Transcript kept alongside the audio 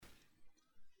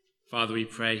Father, we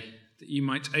pray that you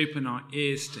might open our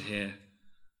ears to hear,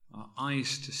 our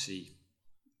eyes to see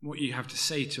what you have to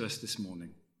say to us this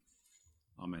morning.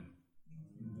 Amen.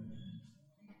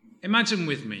 Imagine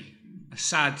with me a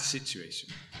sad situation.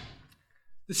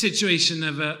 The situation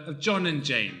of John and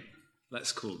Jane,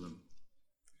 let's call them.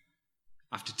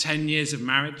 After 10 years of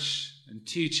marriage and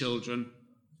 2 children,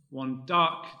 one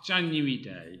dark January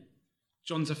day,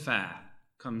 John's affair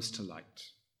comes to light.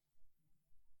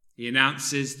 He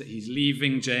announces that he's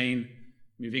leaving Jane,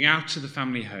 moving out of the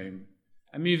family home,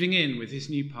 and moving in with his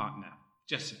new partner,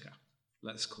 Jessica,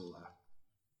 let's call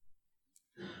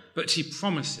her. But he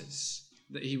promises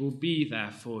that he will be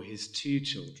there for his 2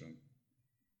 children.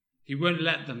 He won't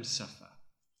let them suffer.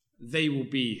 They will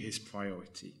be his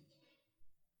priority.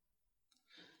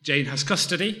 Jane has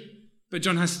custody, but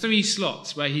John has 3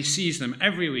 slots where he sees them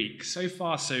every week. So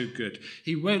far, so good.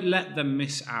 He won't let them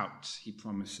miss out, he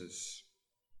promises.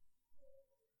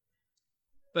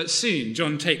 But soon,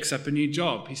 John takes up a new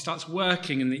job. He starts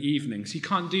working in the evenings. He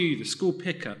can't do the school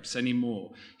pickups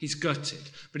anymore. He's gutted,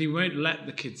 but he won't let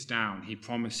the kids down, he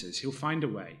promises. He'll find a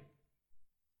way.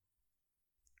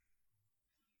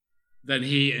 Then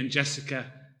he and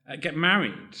Jessica get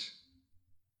married.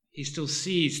 He still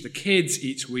sees the kids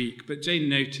each week, but Jane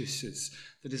notices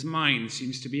that his mind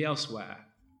seems to be elsewhere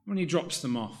when he drops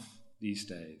them off these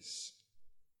days.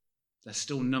 They're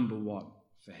still number 1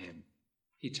 for him,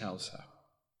 he tells her.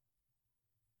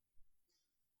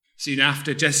 Soon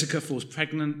after, Jessica falls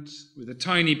pregnant with a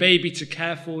tiny baby to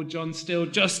care for. John still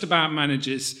just about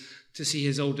manages to see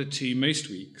his older 2 most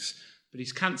weeks, but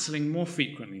he's cancelling more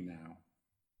frequently now.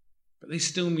 But they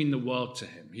still mean the world to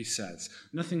him, he says.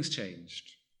 Nothing's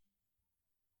changed.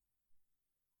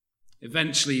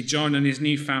 Eventually, John and his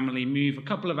new family move a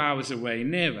couple of hours away,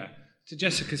 nearer to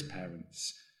Jessica's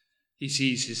parents. He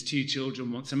sees his 2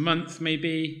 children once a month,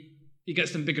 maybe. He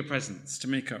gets them bigger presents to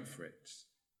make up for it.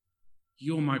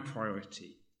 You're my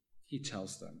priority, he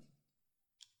tells them.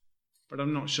 But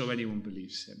I'm not sure anyone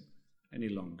believes him any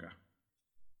longer.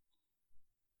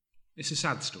 It's a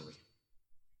sad story.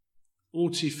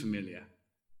 All too familiar.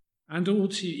 And all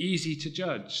too easy to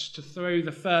judge, to throw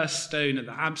the first stone at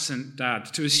the absent dad,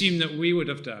 to assume that we would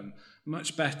have done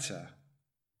much better.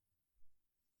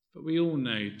 But we all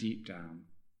know deep down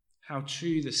how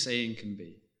true the saying can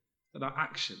be, that our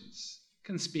actions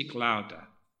can speak louder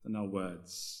than our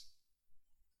words.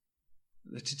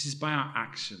 That it is by our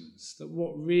actions that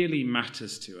what really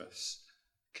matters to us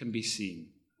can be seen.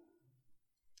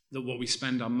 That what we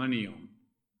spend our money on,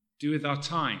 do with our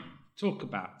time, talk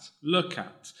about, look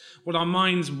at, what our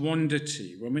minds wander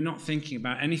to when we're not thinking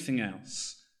about anything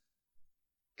else,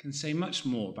 can say much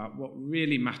more about what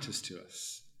really matters to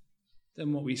us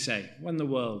than what we say when the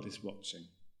world is watching.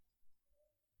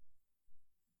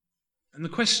 And the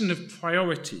question of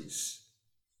priorities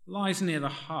lies near the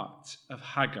heart of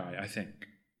Haggai, I think.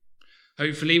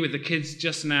 Hopefully, with the kids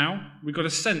just now, we've got a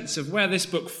sense of where this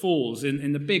book falls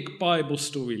in the big Bible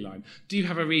storyline. Do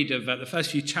have a read of the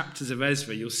first few chapters of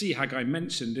Ezra. You'll see Haggai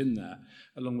mentioned in there,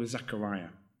 along with Zechariah.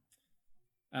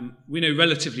 We know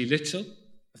relatively little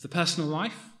of the personal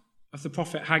life of the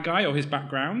prophet Haggai or his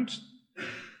background.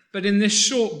 But in this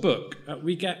short book,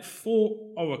 we get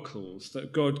 4 oracles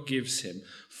that God gives him,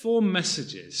 4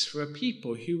 messages for a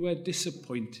people who were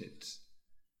disappointed,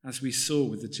 as we saw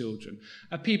with the children,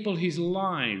 a people whose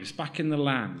lives back in the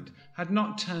land had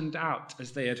not turned out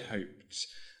as they had hoped,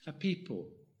 a people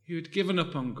who had given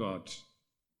up on God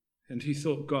and who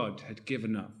thought God had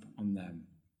given up on them.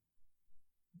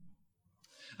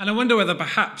 And I wonder whether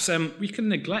perhaps we can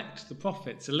neglect the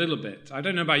prophets a little bit. I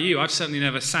don't know about you. I've certainly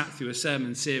never sat through a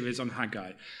sermon series on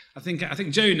Haggai. I think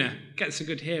Jonah gets a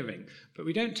good hearing, but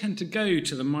we don't tend to go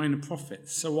to the minor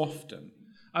prophets so often.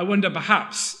 I wonder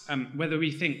perhaps whether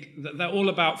we think that they're all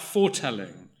about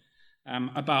foretelling,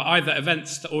 about either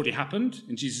events that already happened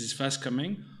in Jesus' first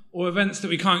coming, or events that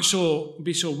we can't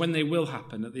be sure when they will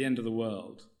happen at the end of the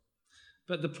world.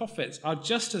 But the prophets are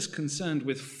just as concerned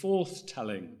with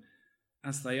forthtelling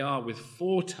as they are with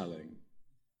foretelling.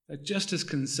 They're just as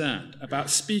concerned about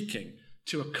speaking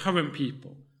to a current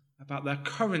people, about their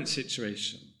current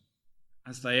situation,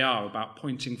 as they are about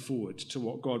pointing forward to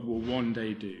what God will one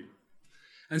day do.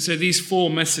 And so these 4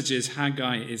 messages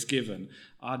Haggai is given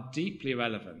are deeply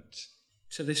relevant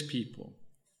to this people.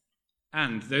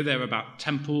 And though they're about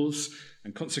temples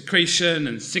and consecration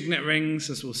and signet rings,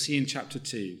 as we'll see in chapter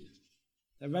 2,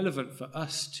 they're relevant for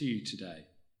us too today.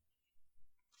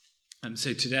 And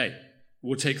so today,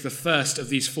 we'll take the first of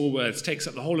these 4 words, takes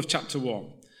up the whole of chapter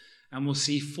 1, and we'll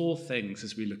see 4 things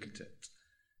as we look at it.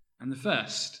 And the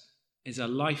first is a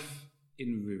life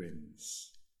in ruins.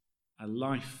 A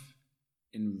life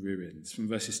in ruins, from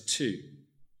verses 2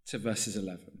 to verses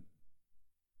 11.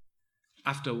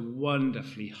 After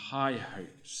wonderfully high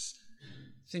hopes,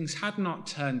 things had not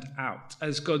turned out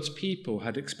as God's people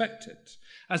had expected,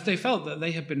 as they felt that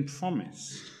they had been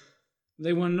promised.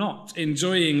 They were not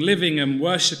enjoying living and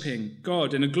worshipping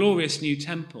God in a glorious new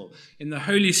temple in the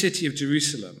holy city of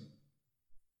Jerusalem.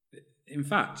 In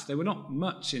fact, they were not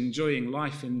much enjoying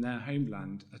life in their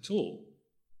homeland at all.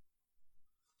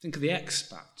 Think of the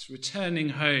expat returning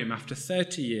home after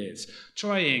 30 years,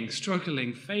 trying,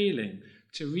 struggling, failing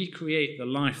to recreate the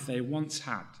life they once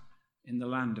had in the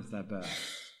land of their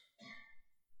birth.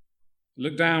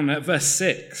 Look down at verse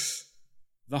 6.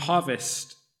 The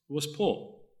harvest was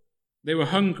poor. They were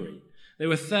hungry. They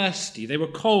were thirsty. They were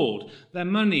cold. Their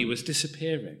money was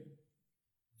disappearing.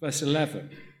 Verse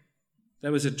 11.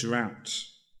 There was a drought.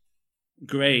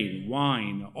 Grain,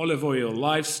 wine, olive oil,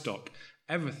 livestock,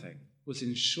 everything was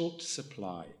in short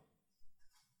supply.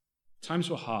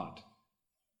 Times were hard.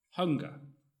 Hunger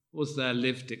was their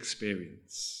lived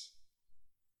experience.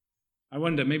 I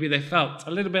wonder, maybe they felt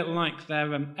a little bit like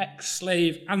their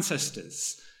ex-slave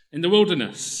ancestors in the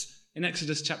wilderness in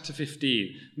Exodus chapter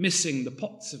 15, missing the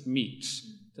pots of meat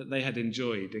that they had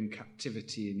enjoyed in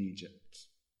captivity in Egypt.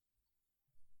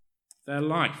 Their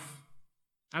life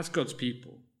as God's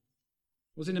people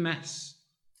was in a mess.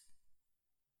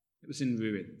 It was in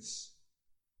ruins.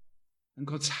 And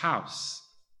God's house,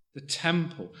 the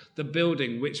temple, the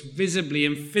building which visibly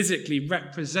and physically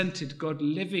represented God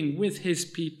living with his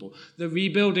people, the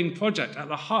rebuilding project at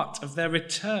the heart of their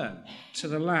return to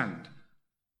the land,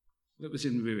 that was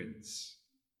in ruins.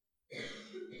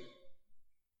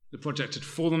 The project had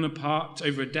fallen apart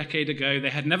over a decade ago.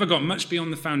 They had never got much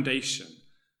beyond the foundation.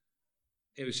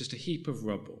 It was just a heap of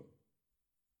rubble.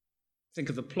 Think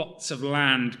of the plots of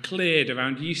land cleared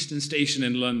around Euston Station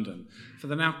in London for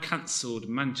the now cancelled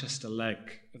Manchester leg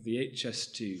of the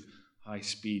HS2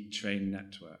 high-speed train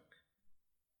network.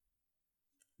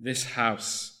 This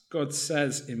house, God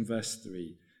says in verse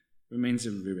 3, remains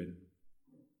a ruin.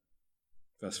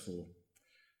 Verse 4,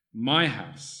 my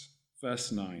house,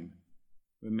 verse 9,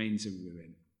 remains a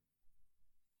ruin.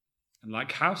 And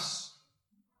like house,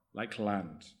 like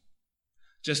land,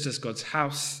 just as God's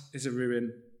house is a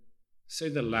ruin, so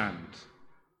the land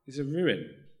is a ruin.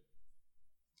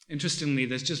 Interestingly,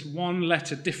 there's just one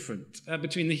letter different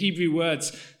between the Hebrew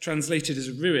words translated as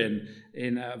ruin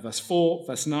in verse 4,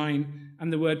 verse 9,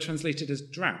 and the word translated as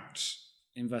drought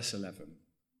in verse 11.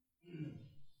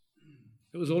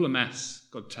 It was all a mess,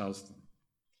 God tells them.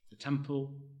 The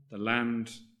temple, the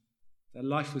land, their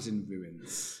life was in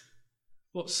ruins.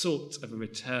 What sort of a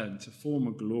return to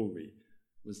former glory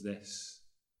was this?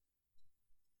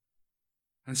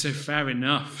 And so fair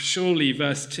enough, surely,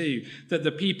 verse 2, that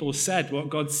the people said what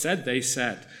God said they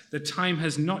said. The time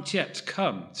has not yet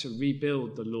come to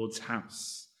rebuild the Lord's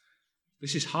house.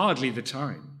 This is hardly the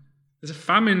time. There's a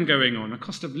famine going on, a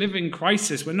cost of living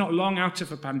crisis. We're not long out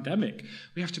of a pandemic.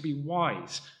 We have to be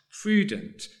wise,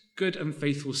 prudent, good and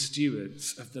faithful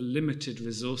stewards of the limited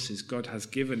resources God has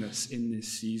given us in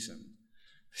this season.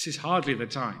 This is hardly the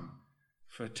time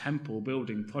for a temple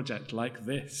building project like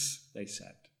this, they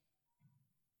said.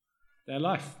 Their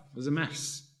life was a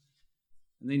mess,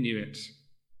 and they knew it.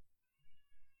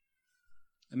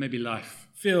 And maybe life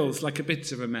feels like a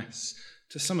bit of a mess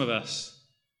to some of us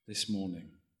this morning.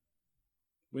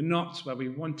 We're not where we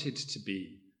wanted to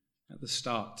be at the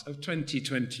start of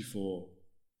 2024.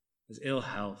 There's ill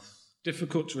health,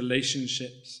 difficult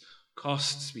relationships,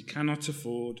 costs we cannot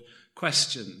afford,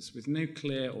 questions with no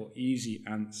clear or easy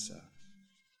answer.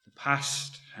 The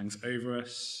past hangs over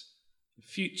us, the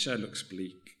future looks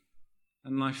bleak,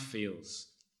 and life feels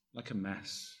like a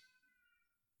mess.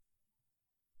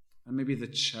 And maybe the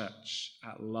church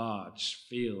at large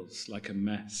feels like a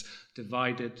mess,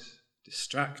 divided,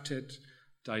 distracted,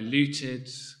 diluted,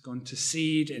 gone to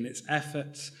seed in its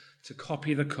efforts to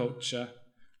copy the culture,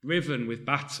 riven with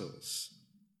battles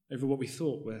over what we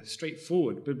thought were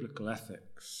straightforward biblical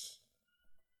ethics.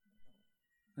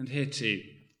 And here too,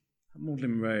 at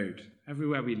Magdalen Road,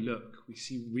 everywhere we look, we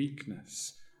see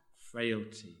weakness,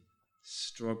 frailty,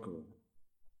 struggle,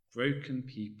 broken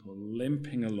people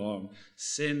limping along,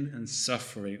 sin and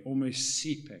suffering almost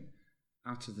seeping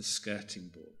out of the skirting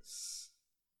boards.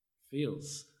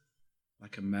 Feels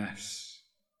like a mess.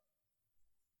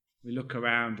 We look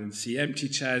around and see empty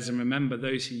chairs and remember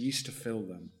those who used to fill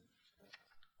them.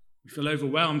 We feel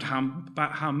overwhelmed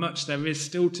about how much there is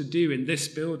still to do in this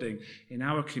building, in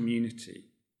our community.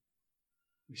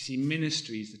 We see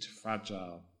ministries that are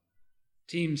fragile,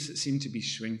 teams that seem to be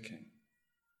shrinking.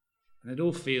 And it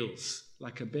all feels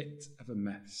like a bit of a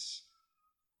mess.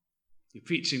 You're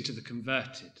preaching to the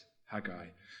converted, Haggai.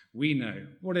 We know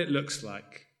what it looks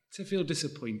like to feel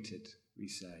disappointed, we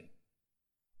say.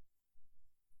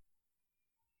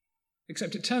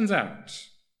 Except it turns out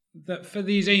that for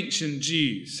these ancient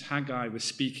Jews Haggai was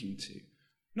speaking to,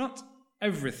 not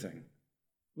everything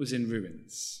was in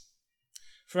ruins.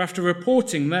 For after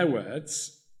reporting their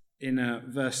words in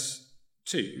verse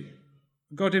 2,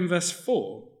 God in verse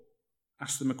 4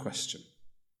 asked them a question.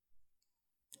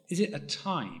 Is it a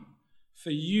time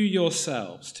for you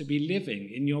yourselves to be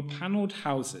living in your panelled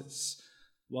houses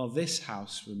while this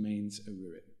house remains a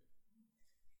ruin?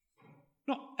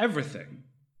 Not everything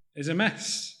is a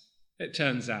mess, it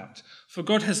turns out, for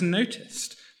God has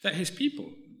noticed that his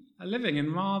people are living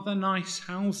in rather nice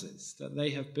houses that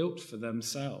they have built for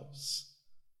themselves.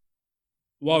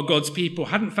 While God's people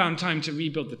hadn't found time to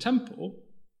rebuild the temple,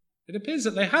 it appears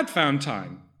that they had found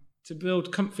time to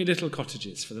build comfy little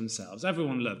cottages for themselves.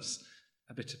 Everyone loves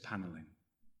a bit of panelling.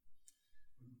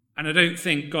 And I don't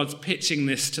think God's pitching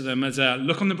this to them as a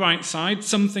look on the bright side,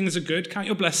 some things are good, count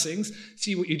your blessings,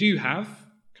 see what you do have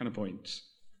kind of point.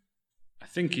 I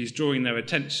think he's drawing their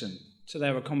attention to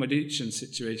their accommodation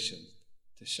situation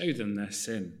to show them their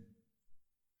sin.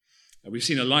 We've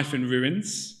seen a life in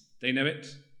ruins. They know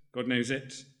it. God knows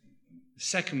it. The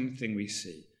second thing we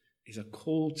see is a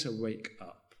call to wake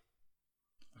up.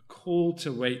 A call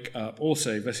to wake up.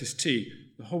 Also, verses 2,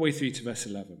 the whole way through to verse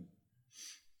 11.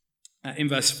 In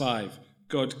verse 5,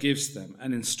 God gives them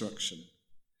an instruction.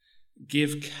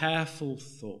 Give careful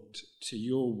thought to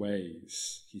your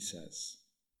ways, he says.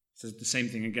 He says the same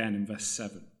thing again in verse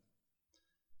 7.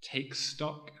 Take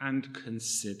stock and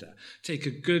consider. Take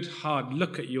a good hard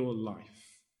look at your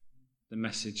life, the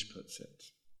message puts it.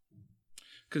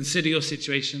 Consider your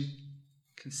situation,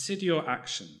 consider your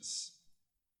actions,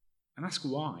 and ask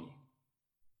why.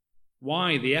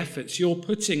 Why the efforts you're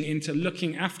putting into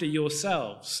looking after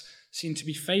yourselves seem to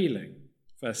be failing.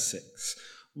 Verse 6.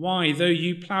 Why, though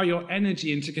you plough your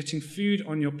energy into getting food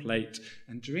on your plate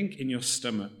and drink in your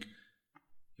stomach,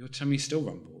 your tummy still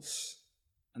rumbles,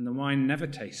 and the wine never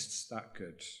tastes that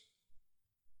good.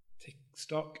 Take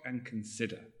stock and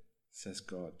consider, says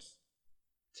God.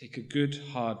 Take a good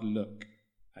hard look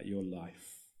at your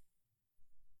life.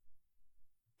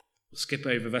 We'll skip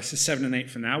over verses 7 and 8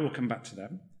 for now. We'll come back to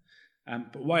them.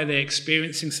 But why are they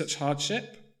experiencing such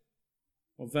hardship?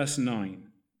 Well, verse 9.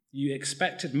 You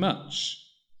expected much,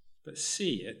 but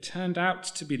see, it turned out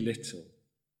to be little.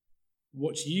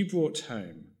 What you brought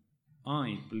home,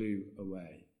 I blew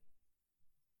away.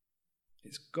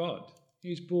 It's God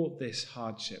who's brought this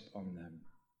hardship on them.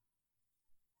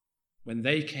 When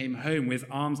they came home with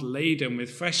arms laden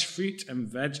with fresh fruit and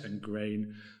veg and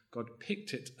grain, God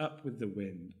picked it up with the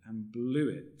wind and blew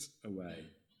it away.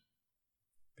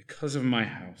 Because of my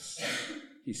house,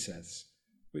 he says,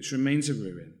 which remains a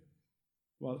ruin,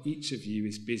 while each of you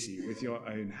is busy with your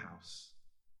own house.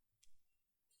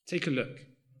 Take a look,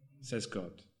 says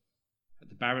God, at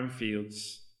the barren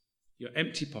fields, your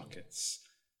empty pockets,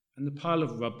 and the pile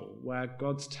of rubble where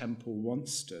God's temple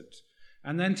once stood,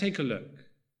 and then take a look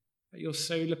at your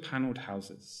solar-panelled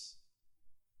houses.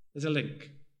 There's a link,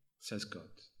 says God.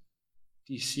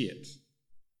 Do you see it?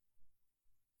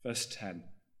 Verse 10,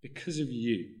 because of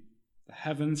you, the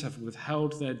heavens have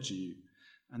withheld their dew,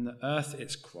 and the earth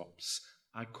its crops.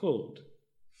 I called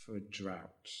for a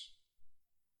drought.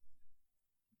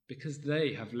 Because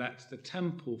they have let the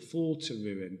temple fall to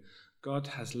ruin, God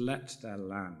has let their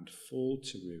land fall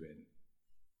to ruin.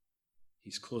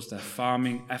 He's caused their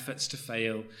farming efforts to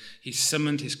fail. He's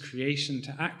summoned his creation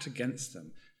to act against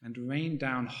them and rain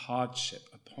down hardship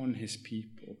upon his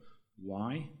people.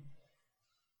 Why?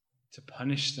 To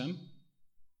punish them?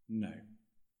 No.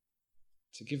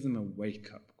 To give them a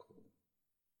wake-up call.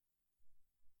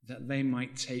 That they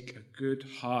might take a good,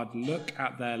 hard look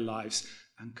at their lives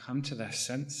and come to their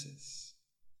senses.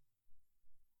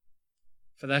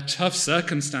 For their tough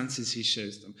circumstances, he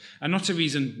shows them, and not a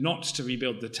reason not to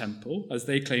rebuild the temple, as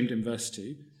they claimed in verse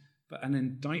 2, but an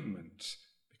indictment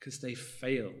because they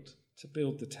failed to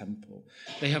build the temple.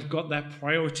 They have got their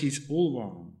priorities all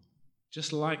wrong.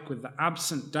 Just like with the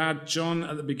absent dad John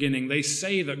at the beginning, they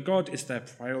say that God is their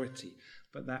priority,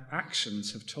 but their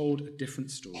actions have told a different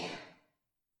story.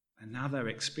 And now they're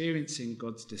experiencing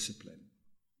God's discipline,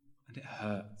 and it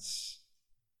hurts.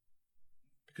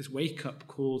 Because wake-up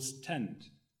calls tend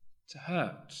to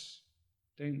hurt,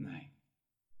 don't they?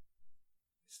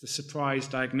 It's the surprise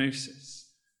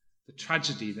diagnosis, the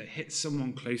tragedy that hits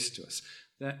someone close to us,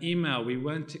 the email we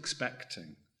weren't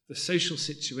expecting, the social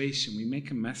situation we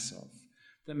make a mess of,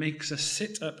 that makes us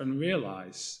sit up and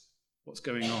realize what's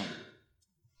going on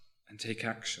and take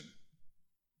action.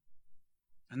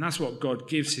 And that's what God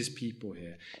gives his people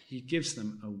here. He gives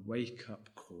them a wake-up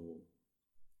call.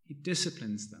 He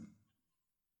disciplines them.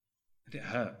 And it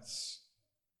hurts.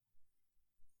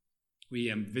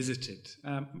 We visited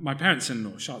my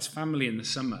parents-in-law, Charlotte's family, in the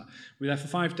summer. We were there for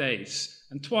 5 days.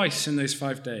 And twice in those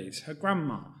 5 days, her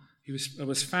grandma, who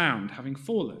was found having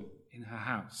fallen in her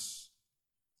house.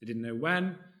 They didn't know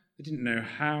when. They didn't know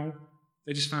how.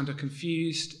 They just found her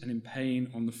confused and in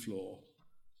pain on the floor.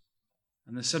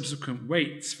 And the subsequent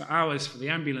waits for hours for the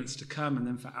ambulance to come and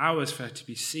then for hours for her to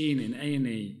be seen in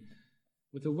A&E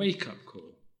with a wake-up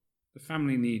call the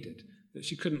family needed, that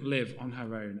she couldn't live on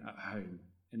her own at home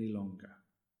any longer.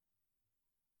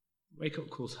 Wake-up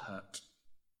calls hurt.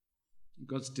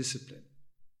 God's discipline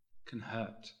can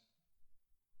hurt.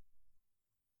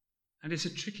 And it's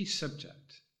a tricky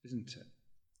subject, isn't it?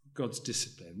 God's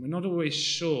discipline. We're not always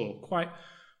sure quite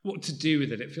what to do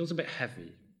with it. It feels a bit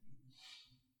heavy.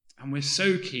 And we're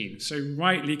so keen, so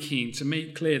rightly keen, to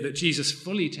make clear that Jesus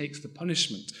fully takes the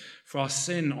punishment for our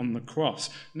sin on the cross.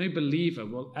 No believer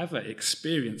will ever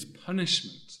experience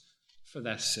punishment for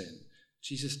their sin.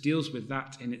 Jesus deals with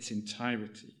that in its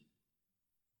entirety.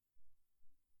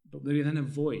 But we then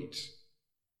avoid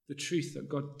the truth that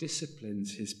God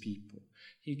disciplines his people.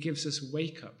 He gives us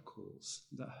wake-up calls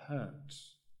that hurt.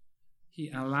 He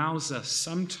allows us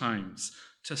sometimes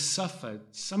to suffer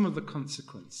some of the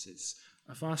consequences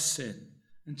of our sin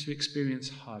and to experience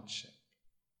hardship.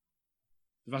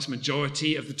 The vast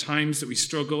majority of the times that we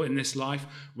struggle in this life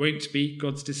won't be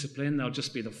God's discipline. They'll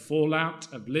just be the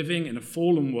fallout of living in a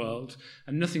fallen world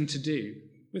and nothing to do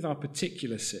with our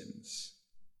particular sins.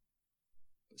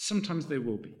 But sometimes they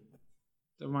will be.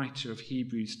 The writer of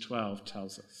Hebrews 12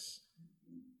 tells us.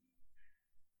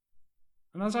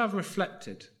 And as I've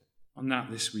reflected on that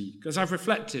this week, as I've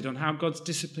reflected on how God's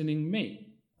disciplining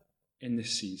me in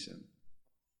this season,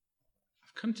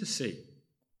 I've come to see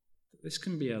that this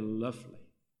can be a lovely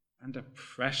and a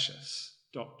precious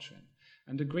doctrine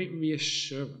and a great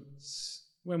reassurance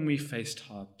when we faced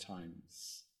hard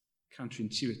times,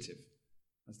 counterintuitive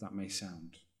as that may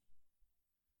sound.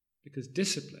 Because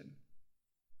discipline,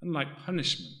 unlike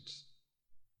punishment,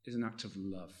 is an act of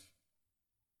love.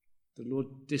 The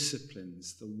Lord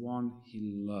disciplines the one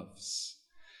he loves,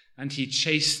 and he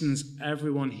chastens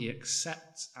everyone he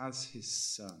accepts as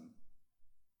his son.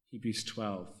 Hebrews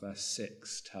 12, verse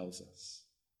 6 tells us.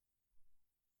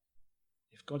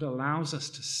 If God allows us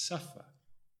to suffer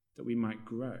that we might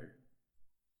grow,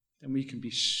 then we can be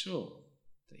sure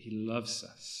that he loves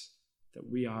us, that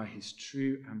we are his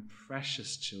true and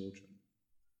precious children.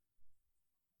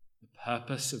 The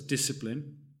purpose of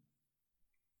discipline,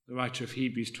 the writer of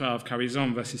Hebrews 12 carries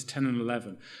on verses 10 and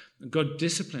 11. God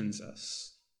disciplines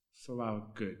us for our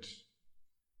good,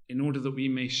 in order that we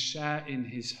may share in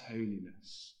his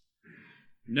holiness.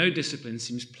 No discipline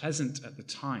seems pleasant at the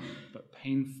time, but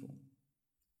painful.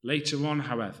 Later on,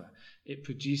 however, it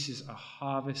produces a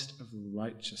harvest of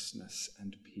righteousness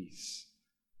and peace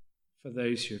for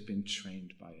those who have been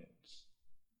trained by it.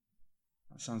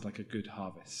 That sounds like a good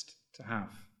harvest to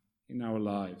have in our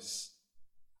lives.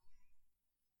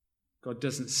 God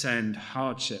doesn't send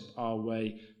hardship our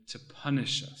way to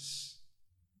punish us,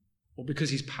 or because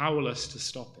he's powerless to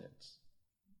stop it.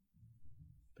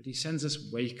 But he sends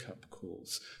us wake-up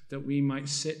calls that we might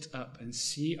sit up and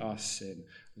see our sin,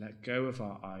 let go of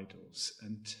our idols,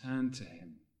 and turn to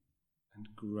him and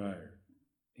grow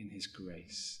in his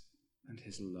grace and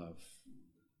his love.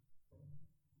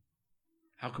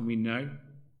 How can we know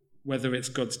whether it's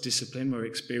God's discipline we're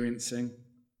experiencing?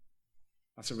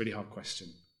 That's a really hard question.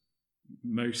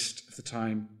 Most of the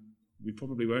time, we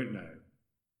probably won't know.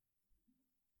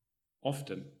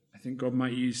 Often, I think God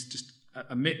might use just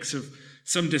a mix of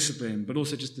some discipline, but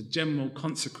also just the general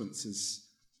consequences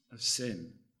of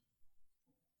sin.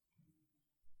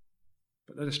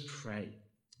 But let us pray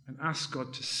and ask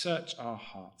God to search our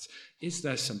hearts. Is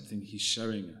there something he's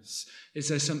showing us? Is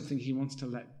there something he wants to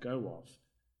let go of?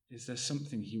 Is there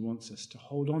something he wants us to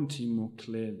hold on to more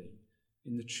clearly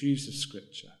in the truths of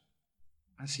Scripture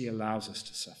as he allows us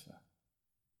to suffer?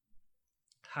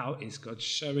 How is God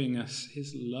showing us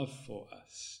his love for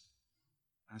us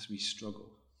as we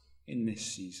struggle in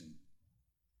this season?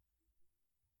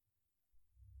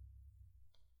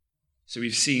 So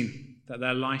we've seen that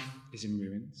their life is in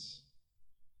ruins.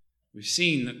 We've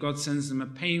seen that God sends them a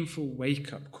painful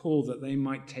wake-up call that they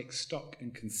might take stock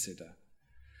and consider.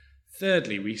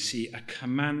 Thirdly, we see a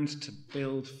command to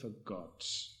build for God.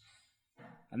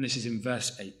 And this is in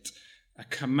verse 8. A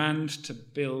command to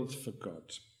build for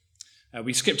God.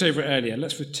 We skipped over it earlier.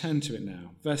 Let's return to it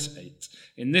now. Verse 8.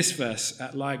 In this verse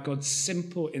lie God's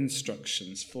simple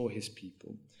instructions for his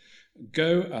people.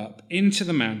 Go up into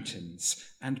the mountains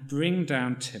and bring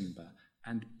down timber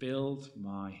and build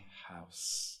my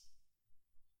house.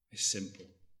 It's simple,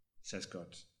 says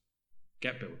God.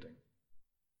 Get building.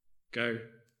 Go,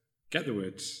 get the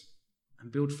wood,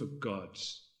 and build for God,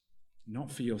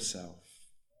 not for yourself.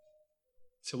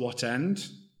 To what end?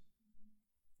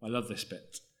 I love this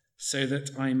bit. So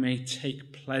that I may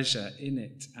take pleasure in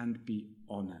it and be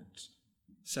honoured,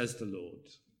 says the Lord.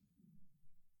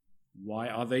 Why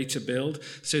are they to build?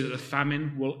 So that the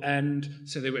famine will end,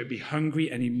 so they won't be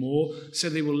hungry anymore, so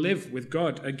they will live with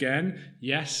God again.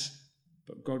 Yes,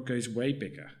 but God goes way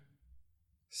bigger,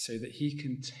 so that he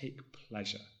can take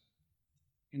pleasure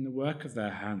in the work of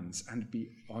their hands and be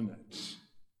honoured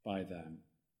by them,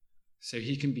 so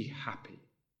he can be happy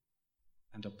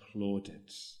and applauded.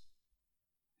 It's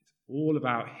all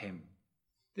about him.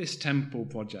 This temple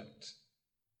project,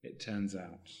 it turns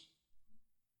out.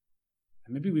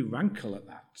 And maybe we rankle at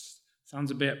that.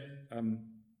 Sounds a bit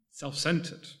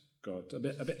self-centered, God. A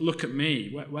bit look at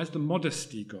me. Where's the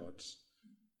modesty, God?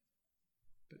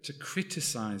 But to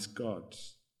criticize God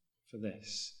for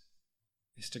this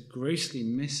is to grossly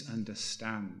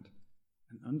misunderstand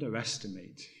and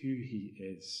underestimate who he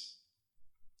is.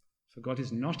 For God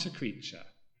is not a creature,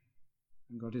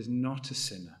 and God is not a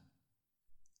sinner.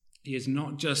 He is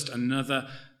not just another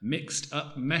mixed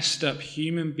up, messed up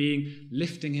human being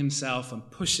lifting himself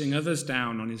and pushing others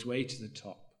down on his way to the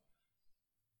top.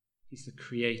 He's the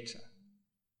creator,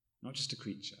 not just a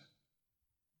creature.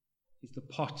 He's the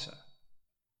potter,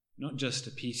 not just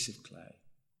a piece of clay.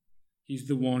 He's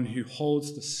the one who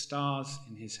holds the stars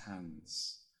in his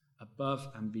hands, above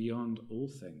and beyond all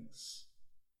things.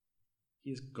 He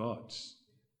is God,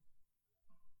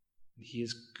 and he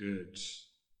is good.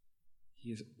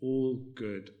 He is all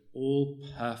good, all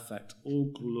perfect,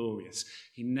 all glorious.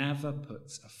 He never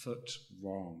puts a foot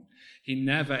wrong. He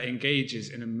never engages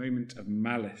in a moment of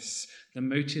malice. The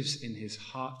motives in his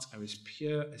heart are as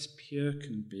pure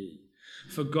can be.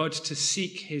 For God to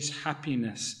seek his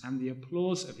happiness and the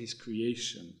applause of his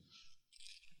creation,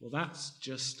 well, that's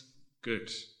just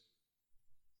good.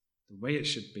 The way it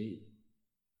should be.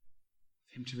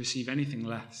 For him to receive anything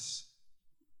less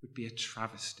would be a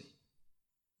travesty.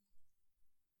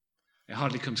 It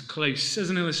hardly comes close as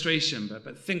an illustration,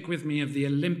 but think with me of the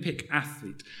Olympic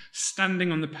athlete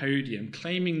standing on the podium,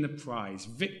 claiming the prize,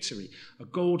 victory, a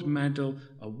gold medal,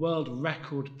 a world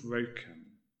record broken.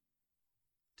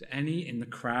 Do any in the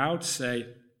crowd say,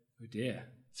 oh dear,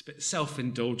 it's a bit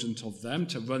self-indulgent of them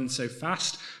to run so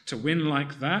fast, to win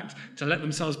like that, to let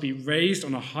themselves be raised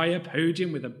on a higher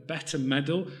podium with a better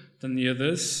medal than the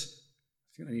others?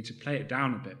 I think they need to play it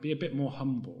down a bit, be a bit more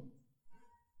humble.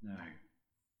 No.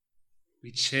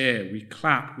 We cheer, we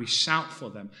clap, we shout for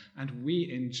them, and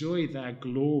we enjoy their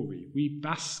glory. We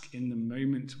bask in the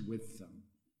moment with them.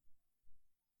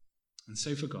 And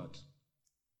so for God,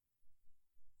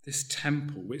 this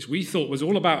temple, which we thought was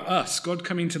all about us, God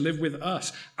coming to live with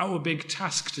us, our big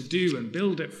task to do and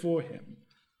build it for him,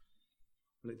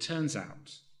 well, it turns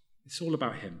out it's all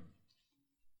about him.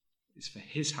 It's for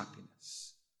his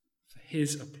happiness, for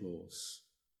his applause.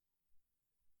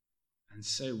 And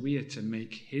so we are to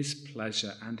make his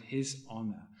pleasure and his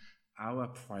honour our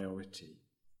priority,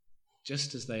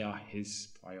 just as they are his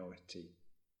priority.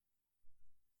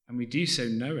 And we do so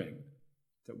knowing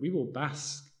that we will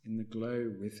bask in the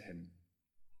glow with him.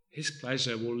 His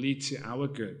pleasure will lead to our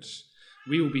good.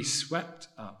 We will be swept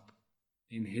up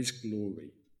in his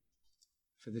glory.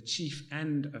 For the chief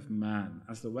end of man,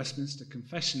 as the Westminster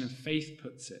Confession of Faith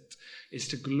puts it, is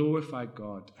to glorify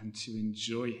God and to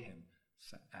enjoy him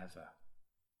forever.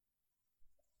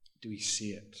 Do we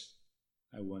see it?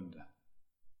 I wonder.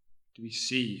 Do we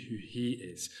see who he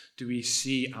is? Do we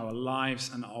see our lives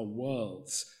and our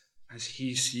worlds as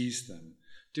he sees them?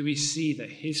 Do we see that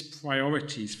his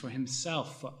priorities for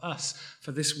himself, for us,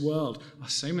 for this world are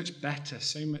so much better,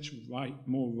 so much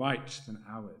more right than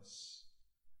ours?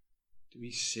 Do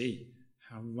we see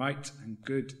how right and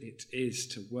good it is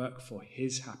to work for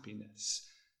his happiness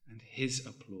and his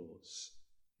applause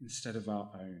instead of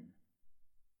our own?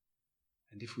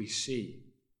 And if we see,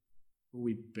 will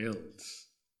we build?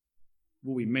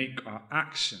 Will we make our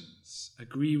actions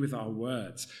agree with our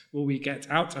words? Will we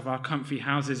get out of our comfy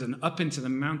houses and up into the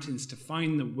mountains to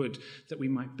find the wood that we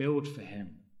might build for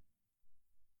him?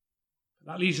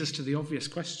 But that leads us to the obvious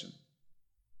question.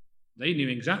 They knew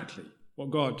exactly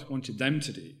what God wanted them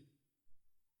to do.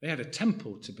 They had a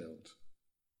temple to build.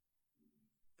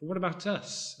 But what about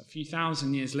us? A few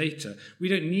thousand years later, we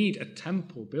don't need a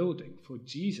temple building, for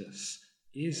Jesus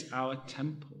is our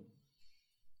temple.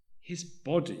 His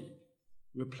body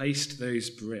replaced those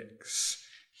bricks.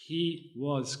 He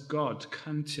was God,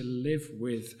 come to live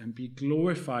with and be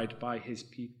glorified by his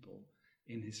people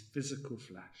in his physical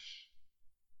flesh.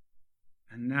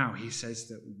 And now he says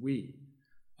that we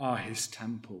are his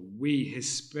temple. We, his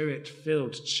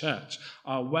spirit-filled church,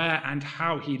 are where and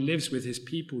how he lives with his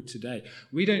people today.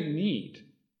 We don't need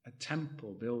a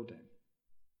temple building.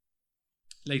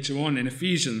 Later on in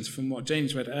Ephesians, from what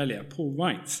James read earlier, Paul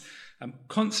writes,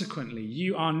 consequently,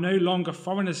 you are no longer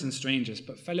foreigners and strangers,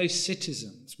 but fellow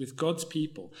citizens with God's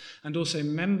people and also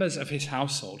members of his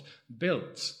household,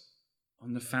 built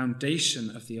on the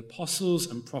foundation of the apostles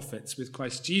and prophets, with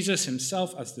Christ Jesus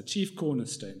himself as the chief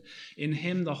cornerstone. In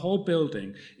him the whole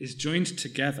building is joined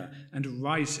together and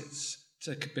rises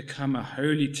to become a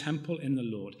holy temple in the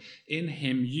Lord. In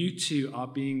him you two are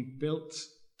being built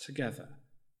together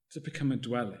to become a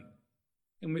dwelling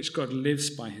in which God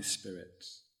lives by his Spirit.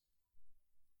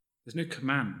 There's no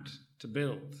command to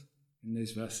build in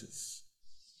those verses.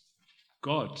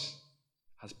 God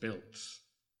has built.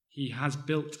 He has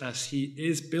built us. He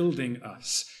is building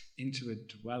us into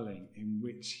a dwelling in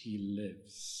which he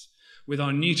lives. With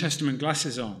our New Testament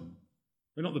glasses on,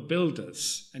 we're not the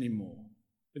builders anymore.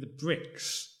 We're the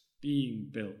bricks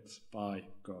being built by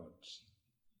God.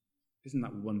 Isn't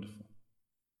that wonderful?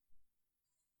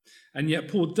 And yet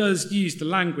Paul does use the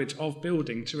language of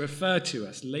building to refer to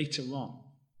us later on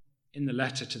in the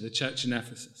letter to the church in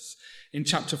Ephesus. In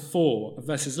chapter 4,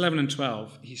 verses 11 and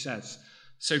 12, he says,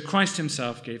 so Christ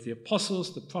himself gave the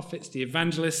apostles, the prophets, the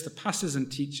evangelists, the pastors and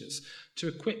teachers to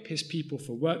equip his people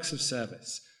for works of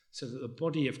service so that the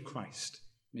body of Christ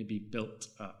may be built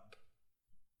up.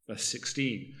 Verse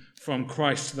 16, from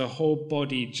Christ the whole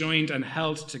body, joined and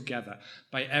held together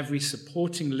by every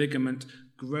supporting ligament,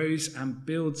 grows and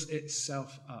builds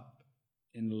itself up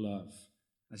in love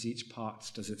as each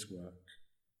part does its work.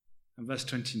 And verse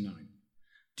 29,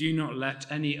 do not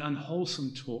let any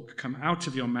unwholesome talk come out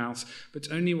of your mouths, but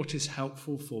only what is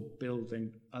helpful for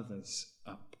building others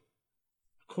up,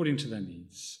 according to their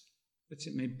needs, that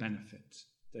it may benefit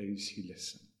those who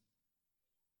listen.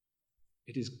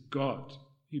 It is God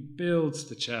who builds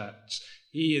the church.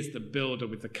 He is the builder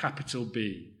with the capital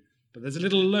B. But there's a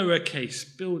little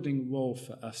lowercase building role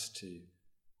for us too.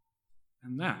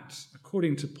 And that,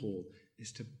 according to Paul,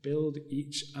 is to build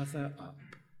each other up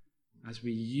as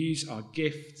we use our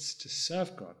gifts to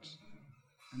serve God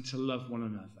and to love one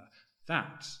another.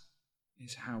 That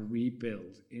is how we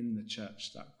build in the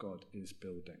church that God is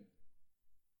building.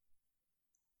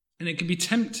 And it can be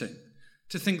tempting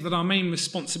to think that our main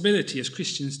responsibility as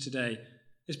Christians today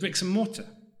is bricks and mortar,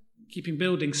 keeping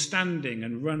buildings standing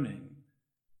and running,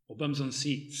 or bums on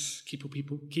seats,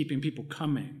 keeping people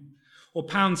coming, or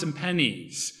pounds and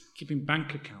pennies, keeping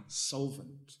bank accounts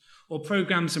solvent, or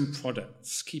programs and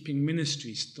products, keeping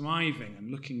ministries thriving and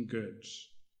looking good.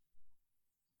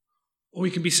 Or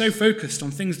we can be so focused on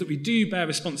things that we do bear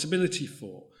responsibility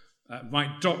for,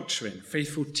 right doctrine,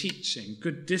 faithful teaching,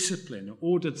 good discipline,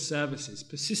 ordered services,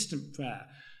 persistent prayer,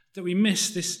 that we miss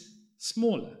this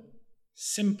smaller,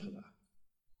 simpler,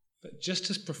 but just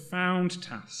as profound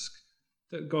task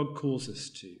that God calls us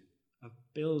to, of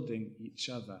building each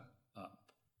other up,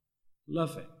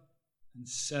 loving and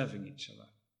serving each other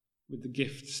with the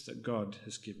gifts that God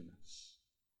has given us.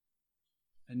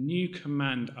 A new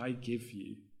command I give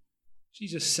you.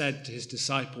 Jesus said to his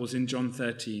disciples in John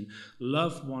 13,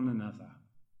 love one another.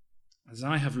 As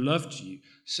I have loved you,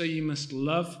 so you must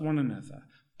love one another.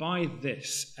 By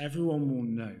this, everyone will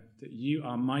know that you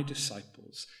are my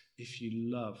disciples if you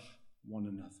love one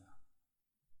another.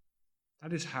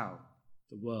 That is how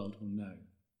the world will know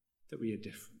that we are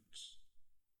different,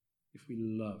 if we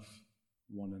love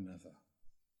one another.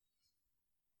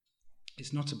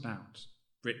 It's not about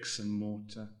bricks and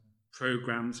mortar,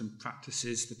 programs and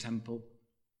practices, the temple.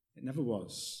 It never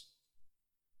was.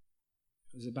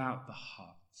 It was about the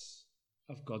hearts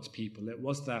of God's people. It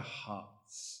was their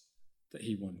hearts that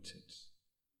he wanted.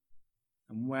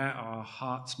 And where are our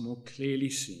hearts more clearly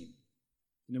seen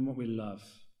than in what we love,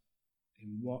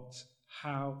 in what,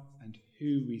 how, and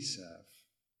who we serve?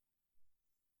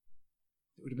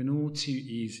 It would have been all too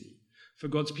easy for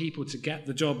God's people to get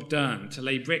the job done, to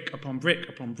lay brick upon brick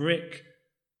upon brick,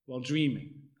 while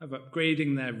dreaming of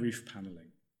upgrading their roof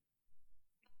panelling.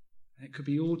 And it could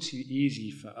be all too easy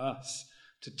for us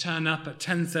to turn up at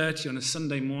 10:30 on a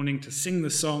Sunday morning, to sing the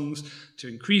songs, to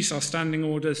increase our standing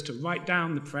orders, to write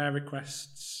down the prayer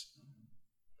requests,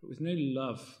 but with no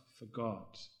love for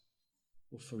God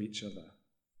or for each other,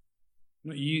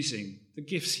 not using the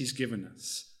gifts he's given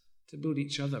us to build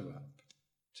each other up,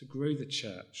 to grow the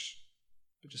church,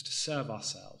 but just to serve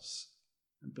ourselves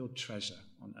and build treasure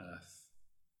on earth.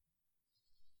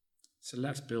 So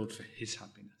let's build for his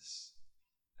happiness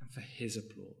and for his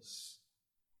applause.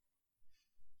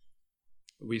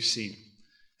 But we've seen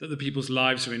that the people's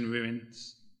lives are in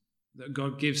ruins, that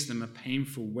God gives them a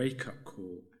painful wake-up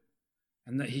call,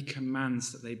 and that he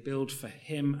commands that they build for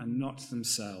him and not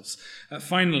themselves.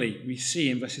 Finally, we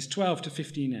see in verses 12 to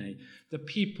 15a the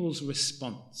people's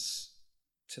response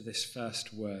to this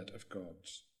first word of God.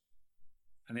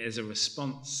 And it is a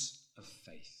response of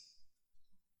faith.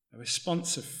 A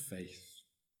response of faith.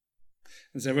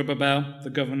 Zerubbabel, the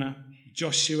governor,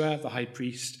 Joshua, the high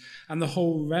priest, and the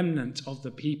whole remnant of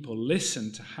the people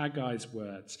listened to Haggai's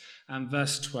words. And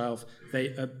verse 12,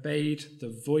 they obeyed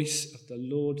the voice of the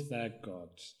Lord their God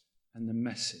and the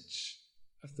message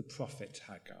of the prophet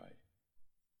Haggai.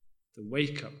 The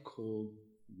wake-up call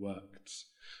worked.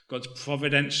 God's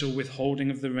providential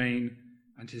withholding of the rain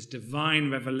and his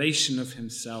divine revelation of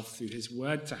himself through his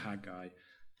word to Haggai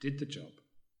did the job.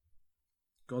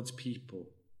 God's people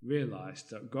realized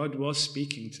that God was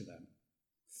speaking to them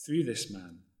through this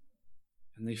man,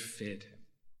 and they feared him.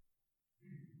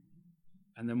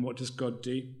 And then what does God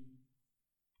do?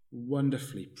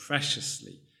 Wonderfully,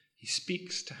 preciously, he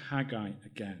speaks to Haggai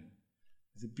again.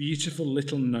 The beautiful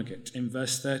little nugget in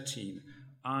verse 13,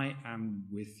 I am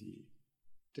with you,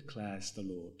 declares the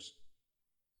Lord.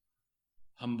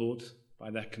 Humbled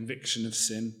by their conviction of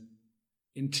sin,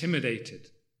 intimidated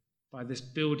by this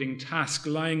building task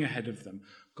lying ahead of them,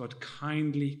 God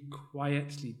kindly,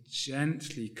 quietly,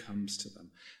 gently comes to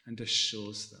them and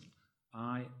assures them,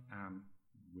 I am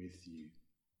with you.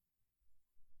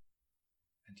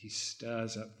 And he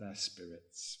stirs up their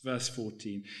spirits. Verse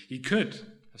 14, he could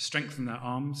have strengthened their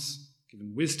arms,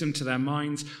 given wisdom to their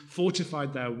minds,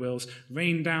 fortified their wills,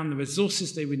 rained down the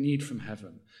resources they would need from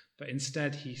heaven. But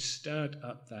instead, he stirred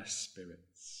up their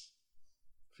spirits.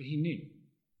 For he knew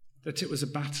that it was a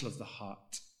battle of the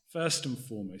heart. First and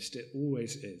foremost, it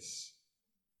always is.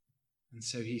 And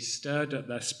so he stirred up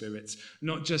their spirits,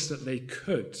 not just that they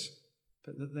could,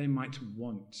 but that they might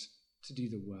want to do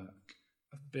the work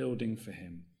of building for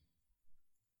him.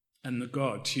 And the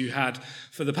God who had,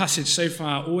 for the passage so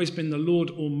far, always been the Lord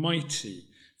Almighty.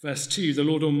 Verse 2, the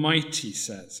Lord Almighty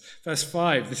says. Verse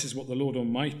 5, this is what the Lord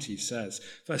Almighty says.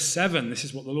 Verse 7, this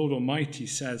is what the Lord Almighty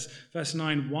says. Verse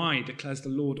 9, why declares the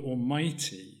Lord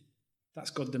Almighty? That's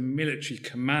God, the military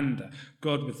commander,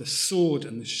 God with the sword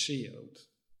and the shield.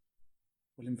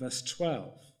 Well, in verse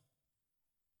 12,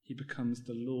 he becomes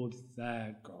the Lord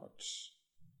their God.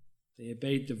 They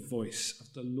obeyed the voice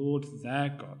of the Lord their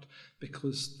God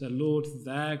because the Lord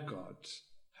their God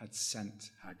had sent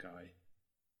Haggai.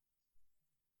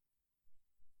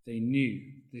 They knew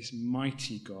this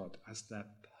mighty God as their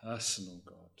personal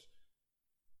God.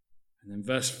 And then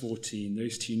verse 14,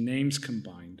 those two names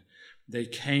combined, they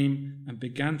came and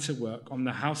began to work on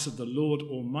the house of the Lord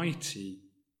Almighty,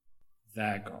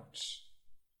 their God.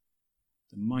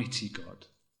 The mighty God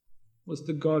was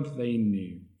the God they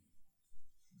knew.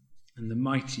 And the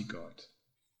mighty God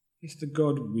is the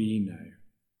God we know.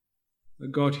 The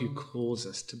God who calls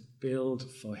us to build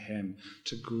for him,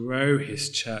 to grow his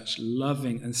church,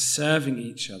 loving and serving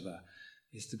each other,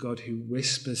 is the God who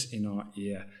whispers in our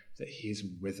ear that he is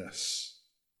with us,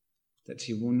 that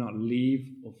he will not leave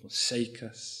or forsake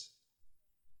us,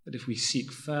 that if we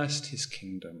seek first his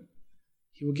kingdom,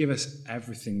 he will give us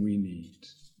everything we need.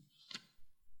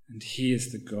 And he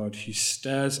is the God who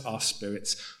stirs our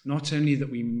spirits, not only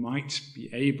that we might be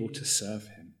able to serve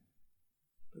him,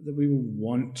 but that we will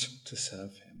want to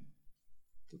serve him,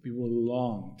 that we will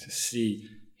long to see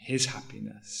his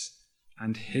happiness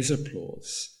and his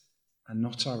applause and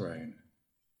not our own.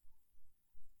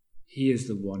 He is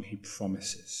the one who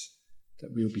promises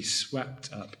that we will be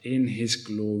swept up in his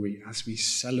glory as we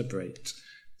celebrate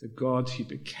the God who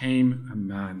became a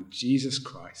man, Jesus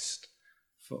Christ,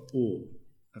 for all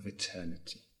of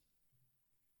eternity.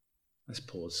 Let's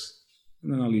pause,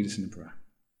 and then I'll lead us in a prayer.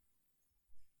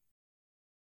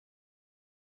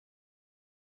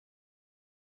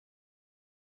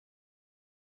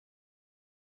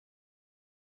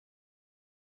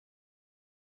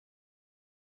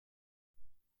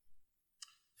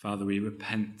 Father, we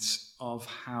repent of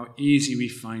how easy we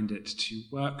find it to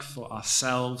work for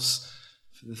ourselves,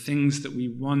 for the things that we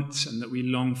want and that we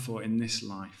long for in this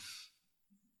life.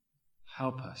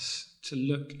 Help us to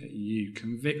look at you,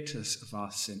 convict us of our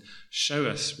sin, show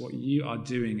us what you are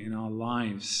doing in our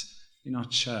lives, in our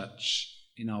church,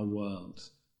 in our world.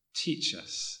 Teach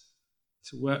us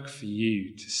to work for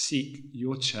you, to seek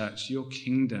your church, your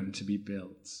kingdom to be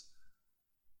built.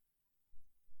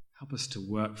 Help us to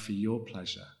work for your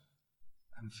pleasure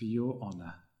and for your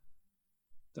honour,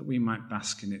 that we might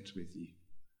bask in it with you.